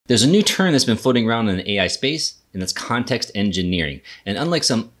There's a new term that's been floating around in the AI space, and that's context engineering. And unlike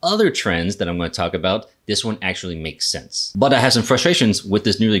some other trends that I'm going to talk about, this one actually makes sense. But I have some frustrations with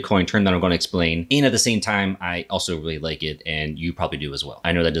this newly coined term that I'm going to explain. And at the same time, I also really like it, and you probably do as well.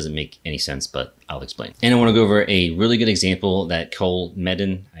 I know that doesn't make any sense, but I'll explain. And I want to go over a really good example that Cole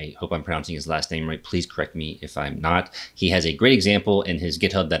Medin, I hope I'm pronouncing his last name right, please correct me if I'm not. He has a great example in his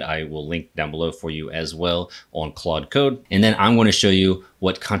GitHub that I will link down below for you as well on Claude code. And then I'm going to show you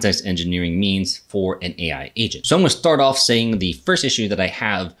what context engineering means for an AI agent. So I'm going to start off saying the first issue that I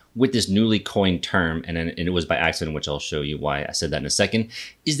have with this newly coined term, and it was by accident, which I'll show you why I said that in a second,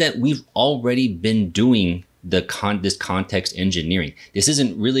 is that we've already been doing this context engineering. This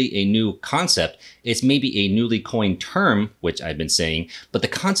isn't really a new concept. It's maybe a newly coined term, which I've been saying, but the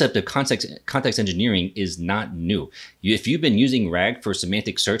concept of context engineering is not new. If you've been using RAG for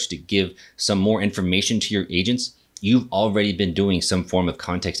semantic search to give some more information to your agents, you've already been doing some form of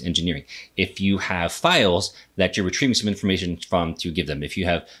context engineering. If you have files that you're retrieving some information from to give them, if you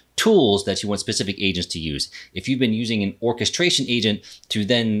have tools that you want specific agents to use, if you've been using an orchestration agent to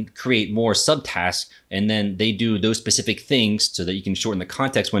then create more subtasks and then they do those specific things so that you can shorten the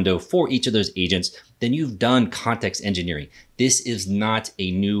context window for each of those agents, then you've done context engineering. This is not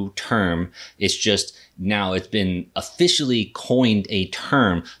a new term. It's just now it's been officially coined a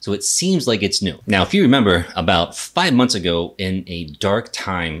term, so it seems like it's new. Now, if you remember, about 5 months ago in a dark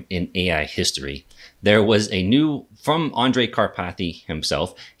time in AI history, there was a new, from Andrej Karpathy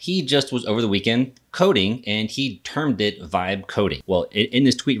himself, he just was over the weekend coding and he termed it vibe coding. Well, in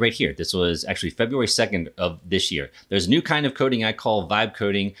this tweet right here, this was actually February 2nd of this year. There's a new kind of coding I call vibe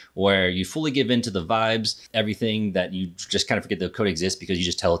coding, where you fully give into the vibes, everything that you just kind of forget the code exists because you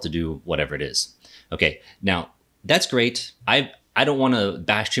just tell it to do whatever it is. Okay, now that's great. I don't want to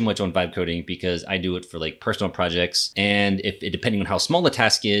bash too much on vibe coding because I do it for like personal projects. And depending on how small the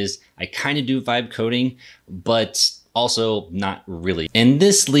task is, I kind of do vibe coding, but also not really. And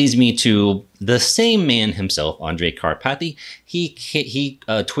this leads me to the same man himself, Andrej Karpathy. He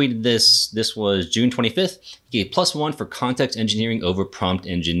tweeted this was June 25th. He gave +1 for context engineering over prompt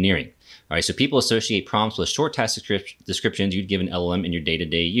engineering. All right, so people associate prompts with short task descriptions you'd give an LLM in your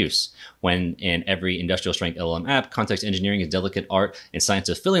day-to-day use. When in every industrial strength LLM app, context engineering is delicate art and science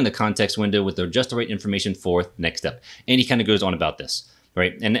of filling the context window with just the right information for the next step. And he kind of goes on about this,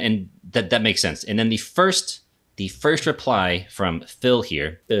 right? And that makes sense. And then the first reply from Phil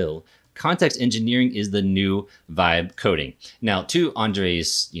here, context engineering is the new vibe coding. Now, to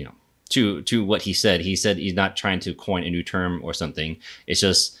Andrej's, to what he said he's not trying to coin a new term or something. It's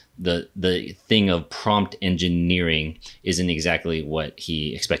just the thing of prompt engineering isn't exactly what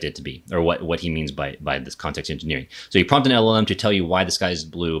he expected it to be, or what he means by this context engineering. So you prompt an LLM to tell you why the sky is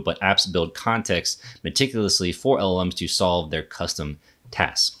blue, but apps build context meticulously for LLMs to solve their custom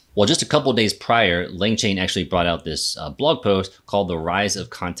tasks. Well, just a couple of days prior, LangChain actually brought out this blog post called The Rise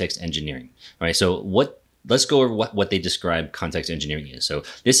of Context Engineering. All right, so let's go over what they describe context engineering is. So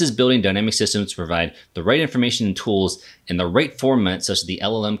this is building dynamic systems to provide the right information and tools in the right format such that the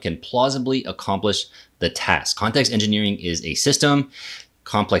LLM can plausibly accomplish the task. Context engineering is a system.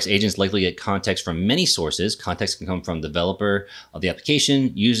 Complex agents likely get context from many sources. Context can come from developer of the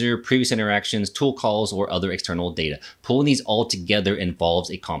application, user, previous interactions, tool calls, or other external data. Pulling these all together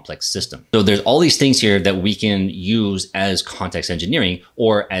involves a complex system. So there's all these things here that we can use as context engineering,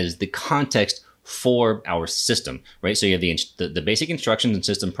 or as the context for our system, right? So you have the basic instructions and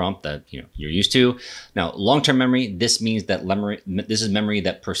system prompt that you're used to. Now, long-term memory, this means that this is memory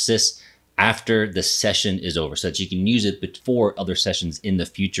that persists after the session is over, so that you can use it before other sessions in the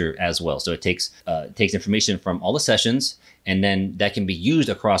future as well. So it takes information from all the sessions, and then that can be used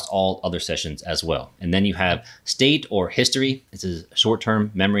across all other sessions as well. And then you have state or history. This is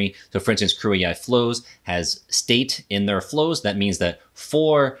short-term memory. So for instance, CrewAI flows has state in their flows. That means that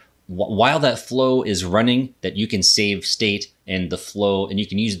while that flow is running, that you can save state in the flow, and you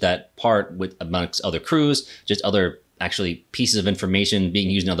can use that part with amongst other crews, just other actually pieces of information being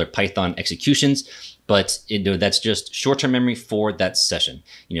used in other Python executions. But that's just short-term memory for that session.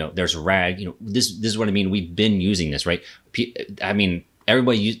 There's RAG. This is what I mean. We've been using this, right? I mean,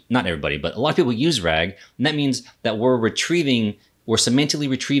 not everybody, but a lot of people use RAG, and that means that we're semantically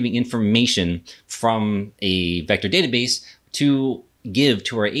retrieving information from a vector database to give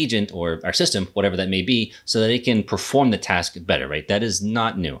to our agent or our system, whatever that may be, so that it can perform the task better, right? That is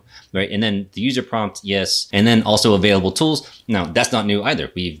not new, right? And then the user prompt, yes. And then also available tools. Now, that's not new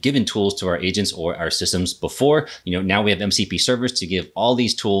either. We've given tools to our agents or our systems before. Now we have MCP servers to give all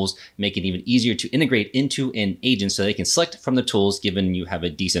these tools, make it even easier to integrate into an agent so they can select from the tools given you have a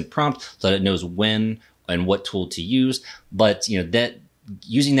decent prompt so that it knows when and what tool to use. But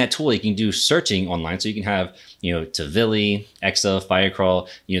using that tool, you can do searching online. So you can have, Tavili, Exa, Firecrawl,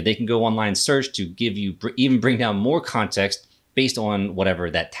 they can go online search to give you, even bring down more context based on whatever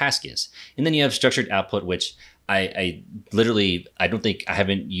that task is. And then you have structured output, which I don't think I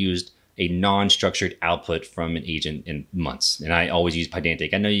haven't used a non-structured output from an agent in months. And I always use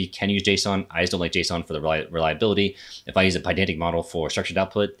Pydantic. I know you can use JSON. I just don't like JSON for the reliability. If I use a Pydantic model for structured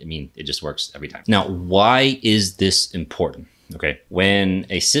output, it just works every time. Now, why is this important? Okay, when an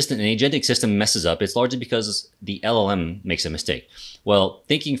agentic system messes up, it's largely because the LLM makes a mistake. Well,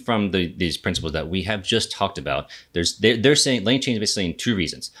 thinking from these principles that we have just talked about, they're saying LangChain is basically saying two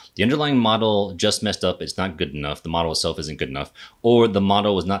reasons. The underlying model just messed up. It's not good enough. The model itself isn't good enough, or the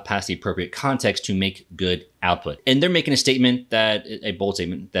model was not passed the appropriate context to make good output. And they're making a bold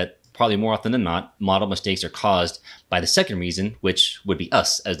statement that probably more often than not, model mistakes are caused by the second reason, which would be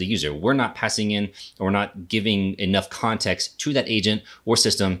us as the user. We're not passing in or we're not giving enough context to that agent or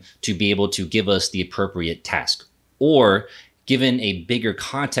system to be able to give us the appropriate task. Or given a bigger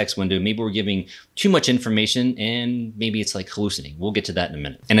context window, maybe we're giving too much information and maybe it's like hallucinating. We'll get to that in a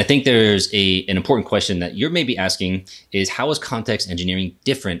minute. And I think there's an important question that you're maybe asking is, how is context engineering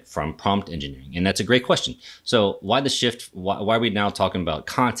different from prompt engineering? And that's a great question. So why the shift? Why are we now talking about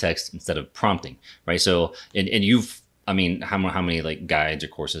context instead of prompting, right? So, and you've, how many like guides or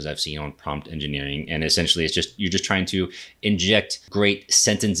courses I've seen on prompt engineering, and essentially you're just trying to inject great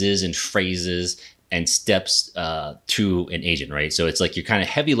sentences and phrases and steps to an agent, right? So it's like you're kind of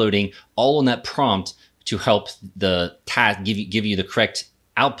heavy loading all on that prompt to help the task give you the correct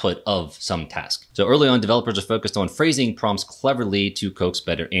output of some task. So early on, developers are focused on phrasing prompts cleverly to coax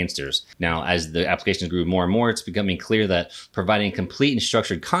better answers. Now, as the applications grew more and more, it's becoming clear that providing complete and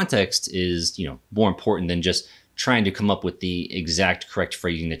structured context is, more important than just trying to come up with the exact correct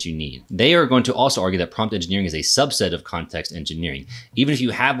phrasing that you need. They are going to also argue that prompt engineering is a subset of context engineering. Even if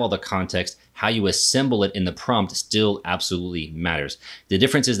you have all the context, how you assemble it in the prompt still absolutely matters. The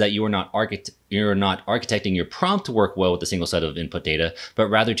difference is that you're not architecting your prompt to work well with a single set of input data, but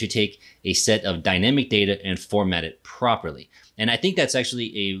rather to take a set of dynamic data and format it properly. And I think that's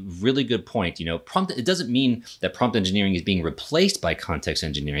actually a really good point. It doesn't mean that prompt engineering is being replaced by context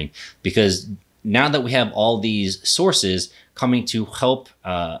engineering, because now that we have all these sources coming to help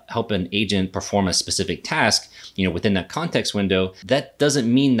an agent perform a specific task, within that context window, that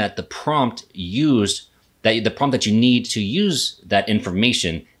doesn't mean that the prompt that you need to use that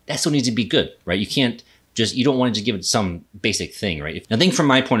information, that still needs to be good, right? You don't want to just give it some basic thing, right? The thing from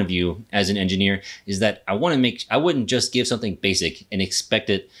my point of view as an engineer is that I wouldn't just give something basic and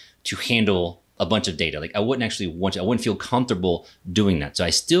expect it to handle a bunch of data. Like I wouldn't feel comfortable doing that. So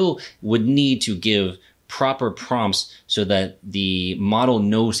I still would need to give proper prompts so that the model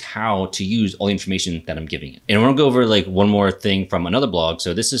knows how to use all the information that I'm giving it. And I want to go over like one more thing from another blog.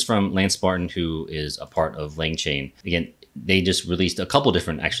 So this is from Lance Spartan, who is a part of LangChain. Again, they just released a couple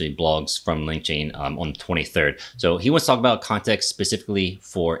different blogs from LangChain on the 23rd. So he wants to talk about context specifically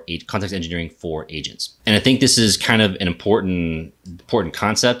for context engineering for agents. And I think this is kind of an important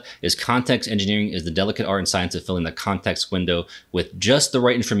concept, is context engineering is the delicate art and science of filling the context window with just the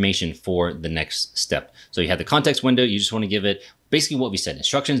right information for the next step. So you have the context window, you just want to give it basically what we said: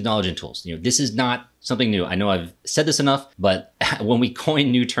 instructions, knowledge, and tools. This is not something new. I know I've said this enough, but when we coin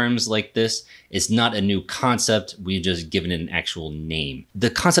new terms like this, it's not a new concept. We've just given it an actual name. The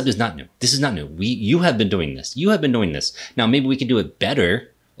concept is not new. This is not new. You have been doing this. You have been doing this. Now, maybe we can do it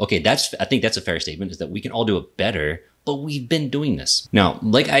better. Okay, I think that's a fair statement, is that we can all do it better, but we've been doing this. Now,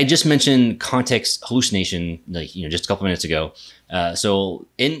 like I just mentioned, context hallucination, just a couple minutes ago. So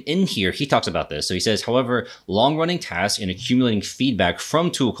in here, he talks about this. So he says, however, long-running tasks and accumulating feedback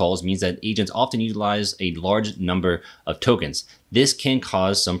from tool calls means that agents often utilize a large number of tokens. This can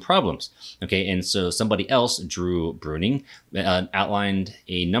cause some problems. Okay, and so somebody else, Drew Bruning, outlined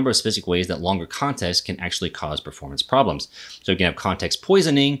a number of specific ways that longer context can actually cause performance problems. So you can have context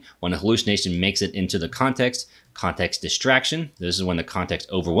poisoning when a hallucination makes it into the context distraction. This is when the context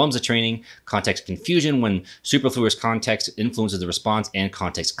overwhelms the training. Context confusion when superfluous context influences the response, and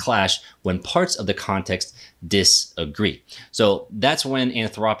context clash when parts of the context disagree. So that's when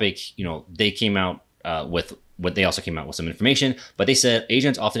Anthropic, they came out with what they also came out with some information, but they said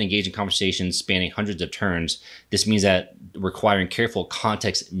agents often engage in conversations spanning hundreds of turns. This means that requiring careful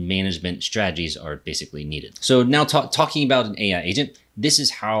context management strategies are basically needed. So now talking about an AI agent, this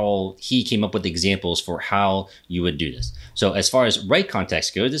is how he came up with examples for how you would do this. So as far as write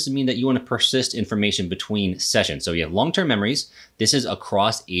context goes, this would mean that you want to persist information between sessions. So you have long-term memories. This is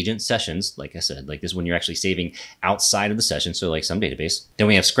across agent sessions. Like I said, like this is when you're actually saving outside of the session. So like some database. Then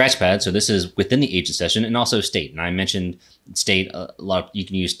we have scratchpad. So this is within the agent session, and also state. And I mentioned state a lot. You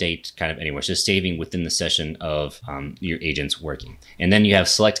can use state kind of anywhere. So saving within the session of your agents working. And then you have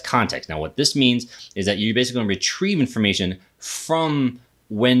select context. Now what this means is that you're basically going to retrieve information from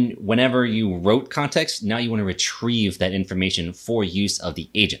whenever you wrote context. Now you want to retrieve that information for use of the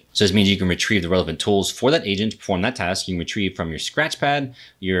agent. So this means you can retrieve the relevant tools for that agent to perform that task. You can retrieve from your scratchpad,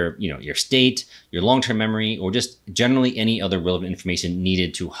 your state, your long-term memory, or just generally any other relevant information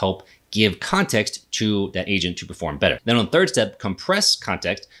needed to help give context to that agent to perform better. Then on the third step, compress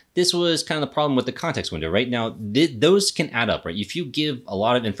context. This was kind of the problem with the context window. Right now, those can add up, right? If you give a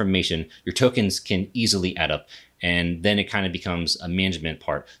lot of information, your tokens can easily add up. And then it kind of becomes a management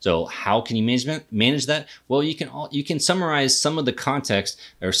part. So how can you manage that? Well, you can summarize some of the context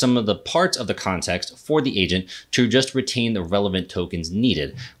or some of the parts of the context for the agent to just retain the relevant tokens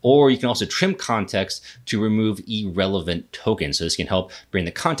needed. Or you can also trim context to remove irrelevant tokens. So this can help bring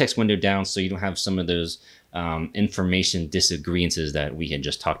the context window down so you don't have some of those information disagreements that we had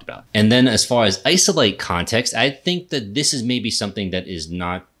just talked about. And then as far as isolate context, I think that this is maybe something that is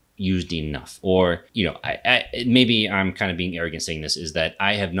not used enough, or maybe I'm kind of being arrogant saying this, is that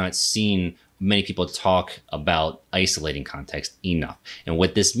I have not seen many people talk about isolating context enough. And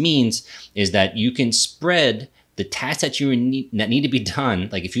what this means is that you can spread the tasks that need to be done.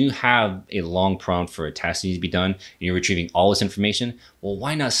 Like if you have a long prompt for a task that needs to be done and you're retrieving all this information, well,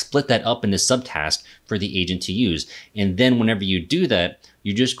 why not split that up into subtasks for the agent to use? And then whenever you do that,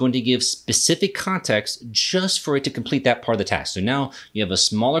 you're just going to give specific context just for it to complete that part of the task. So now you have a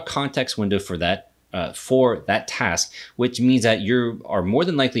smaller context window for that task, which means that you are more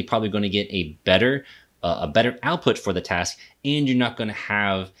than likely probably going to get a better output for the task, and you're not going to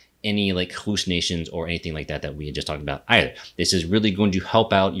have any like hallucinations or anything like that we had just talked about either. This is really going to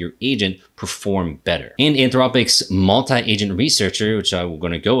help out your agent perform better. And Anthropic's multi-agent researcher, which I'm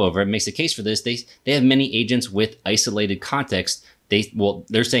going to go over, makes the case for this. They have many agents with isolated context.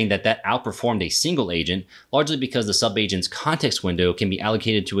 They're saying that outperformed a single agent, largely because the sub-agent's context window can be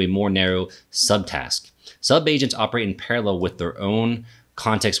allocated to a more narrow subtask. Sub-agents operate in parallel with their own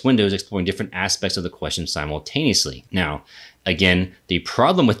context windows, exploring different aspects of the question simultaneously. Now, again, the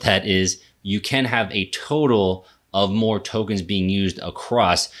problem with that is you can have a total of more tokens being used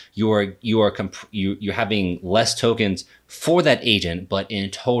across. You're having less tokens for that agent, but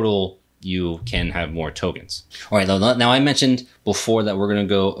in total, you can have more tokens. All right, now I mentioned before that we're going to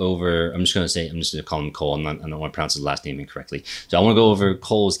go over, I'm just going to call him Cole. I don't want to pronounce his last name incorrectly. So I want to go over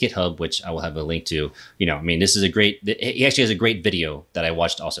Cole's GitHub, which I will have a link to. This is he actually has a great video that I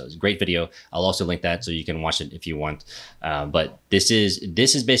watched also. It's a great video. I'll also link that so you can watch it if you want. But this is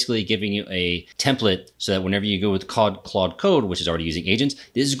basically giving you a template so that whenever you go with Claude Code, which is already using agents,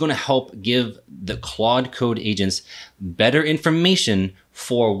 this is going to help give the Claude Code agents better information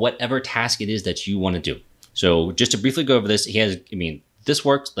for whatever task it is that you want to do. So just to briefly go over this, this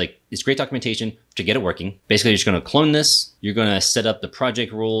works, like it's great documentation to get it working. Basically, you're just going to clone this. You're going to set up the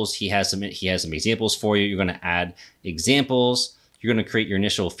project rules. He has some examples for you. You're going to add examples. You're going to create your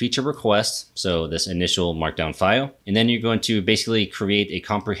initial feature request. So this initial markdown file, and then you're going to basically create a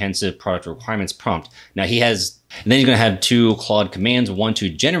comprehensive product requirements prompt. Now and then you're going to have two Claude commands, one to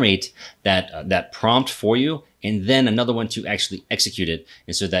generate that prompt for you, and then another one to actually execute it.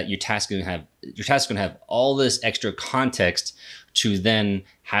 And so that your task is going to have all this extra context to then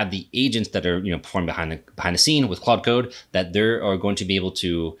have the agents that are performing behind the scene with Claude Code, that they are going to be able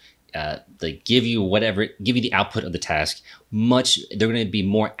to give you the output of the task. They're going to be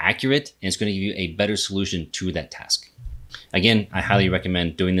more accurate, and it's going to give you a better solution to that task. Again, I highly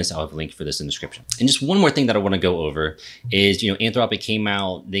recommend doing this. I'll have a link for this in the description. And just one more thing that I want to go over is, Anthropic came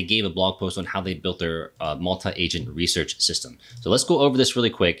out, they gave a blog post on how they built their multi-agent research system. So let's go over this really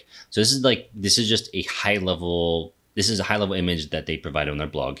quick. So this is just a high level image that they provided on their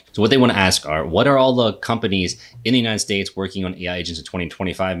blog. So what they want to ask are, what are all the companies in the United States working on AI agents in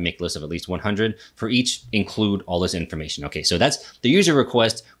 2025? Make a list of at least 100. For each, include all this information. Okay, so that's the user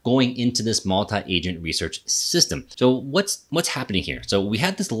request going into this multi-agent research system. So what's happening here? So we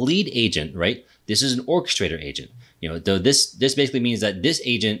had this lead agent, right? This is an orchestrator agent. This basically means that this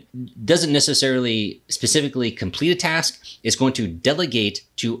agent doesn't necessarily specifically complete a task. It's going to delegate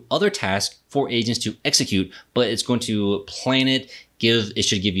to other tasks for agents to execute, but it's going to plan it. It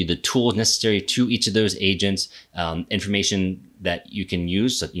should give you the tools necessary to each of those agents, information that you can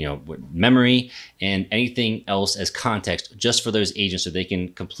use, so, memory and anything else as context just for those agents so they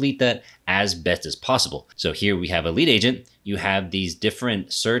can complete that as best as possible. So here we have a lead agent. You have these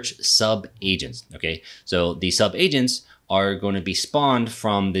different search sub agents. Okay, so the sub agents are going to be spawned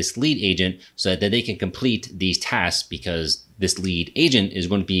from this lead agent so that they can complete these tasks, because this lead agent is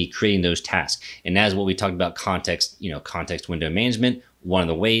going to be creating those tasks. And that's what we talked about, context, context window management. One of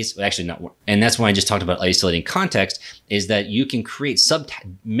the ways, actually not one, and that's why I just talked about isolating context, is that you can create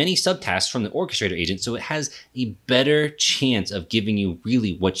many subtasks from the orchestrator agent, so it has a better chance of giving you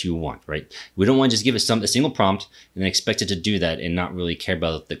really what you want, right? We don't want to just give it a single prompt and then expect it to do that and not really care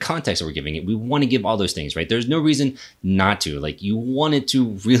about the context that we're giving it. We want to give all those things, right? There's no reason not to. Like, you want it to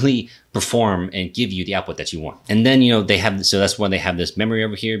really perform and give you the output that you want. And then, so that's why they have this memory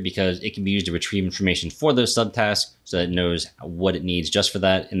over here, because it can be used to retrieve information for those subtasks so that it knows what it needs just for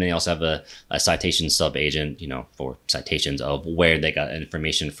that. And then they also have a citation sub agent, for citations of where they got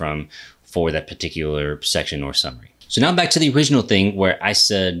information from for that particular section or summary. So now back to the original thing where I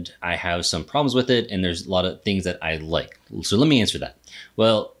said I have some problems with it and there's a lot of things that I like. So let me answer that.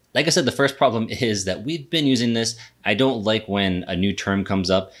 Well, like I said, the first problem is that we've been using this. I don't like when a new term comes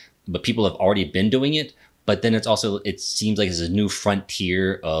up, but people have already been doing it. But then it seems like it's a new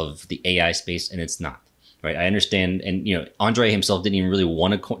frontier of the AI space, and it's not, right? I understand. And, Andrej himself didn't even really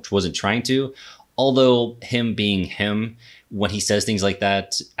want to, wasn't trying to, although him being him, when he says things like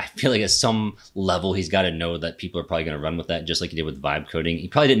that, I feel like at some level, he's got to know that people are probably going to run with that, just like he did with vibe coding. He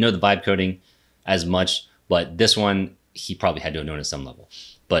probably didn't know the vibe coding as much, but this one, he probably had to have known at some level.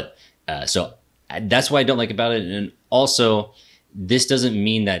 But so that's what I don't like about it. And also, this doesn't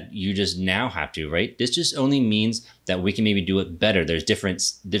mean that you just now have to, right? This just only means that we can maybe do it better. There's different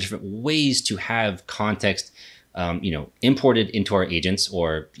ways to have context, imported into our agents,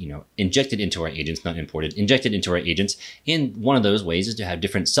 or, injected into our agents, not imported, injected into our agents. And one of those ways is to have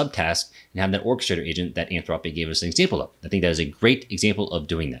different subtasks and have that orchestrator agent that Anthropic gave us an example of. I think that is a great example of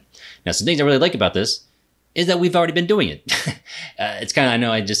doing that. Now, some things I really like about this is that we've already been doing it. It's kind of, I know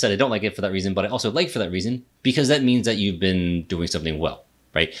I just said I don't like it for that reason, but I also like it for that reason, because that means that you've been doing something well,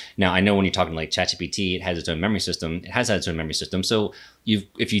 right? Now, I know when you're talking like ChatGPT, it has its own memory system. It has had its own memory system. So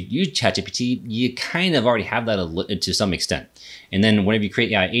if you use ChatGPT, you kind of already have that to some extent. And then whenever you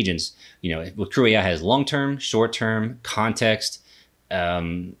create AI agents, with CrewAI has long-term, short-term, context.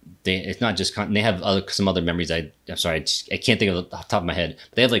 It's not just they have some other memories. I'm sorry, I can't think of the top of my head.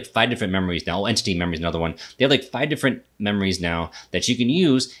 But they have like 5 different memories now. Entity memory is another one. They have like 5 different memories now that you can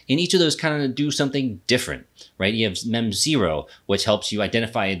use, and each of those kind of do something different, right? You have Mem0, which helps you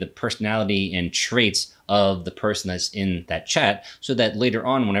identify the personality and traits of the person that's in that chat, so that later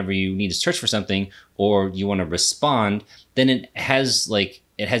on, whenever you need to search for something or you want to respond, then it has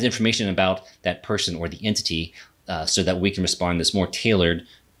information about that person or the entity, so that we can respond that's more tailored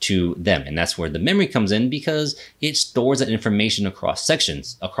to them. And that's where the memory comes in, because it stores that information across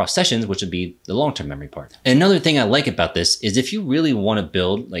sessions, which would be the long-term memory part. And another thing I like about this is if you really want to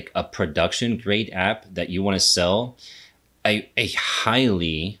build like a production grade app that you want to sell, I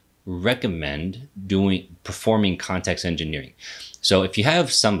highly recommend performing context engineering. So if you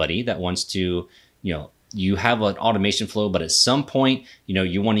have somebody that wants to, you have an automation flow, but at some point,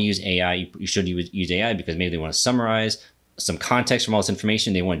 you want to use AI, you should use AI because maybe they want to summarize some context from all this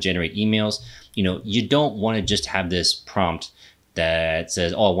information. They want to generate emails. You don't want to just have this prompt that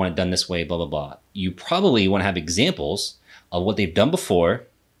says, oh, I want it done this way, blah, blah, blah. You probably want to have examples of what they've done before.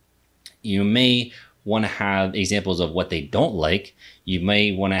 You may want to have examples of what they don't like. You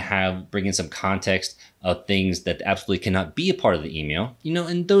may want to bring in some context of things that absolutely cannot be a part of the email,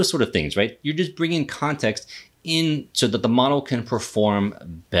 and those sort of things, right? You're just bringing context in so that the model can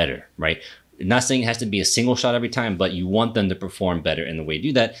perform better, right? Not saying it has to be a single shot every time, but you want them to perform better. And the way to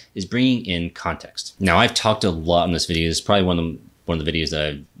do that is bringing in context. Now, I've talked a lot in this video. This is probably one of the videos that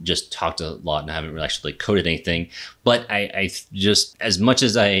I've just talked a lot and I haven't really actually coded anything. But I just, as much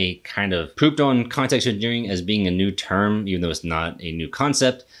as I kind of pooped on context engineering as being a new term, even though it's not a new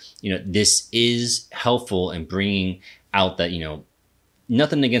concept, this is helpful in bringing out that,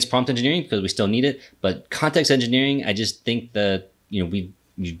 nothing against prompt engineering because we still need it, but context engineering, I just think that,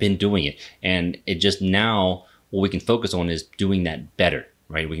 we've been doing it, and it just now what we can focus on is doing that better,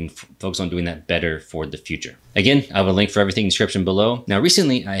 right? We can focus on doing that better for the future. Again, I have a link for everything in the description below. Now,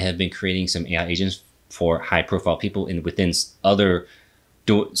 recently I have been creating some AI agents for high profile people within other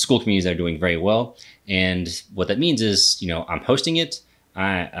school communities that are doing very well. And what that means is, I'm hosting it,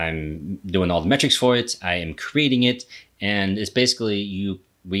 I'm doing all the metrics for it, I am creating it, and it's basically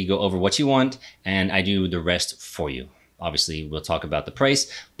we go over what you want and I do the rest for you. obviously we'll talk about the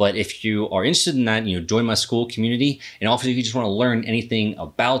price. But if you are interested in that, join my school community. And also if you just want to learn anything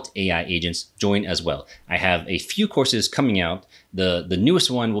about AI agents, join as well. I have a few courses coming out. The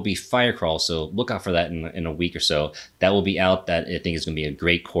newest one will be Firecrawl, so look out for that in a week or so. That will be out. That I think is going to be a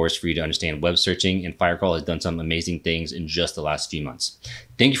great course for you to understand web searching, and Firecrawl has done some amazing things in just the last few months.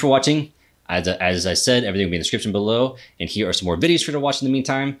 Thank you for watching. As I said, everything will be in the description below, and here are some more videos for you to watch in the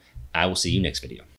meantime. I will see you next video.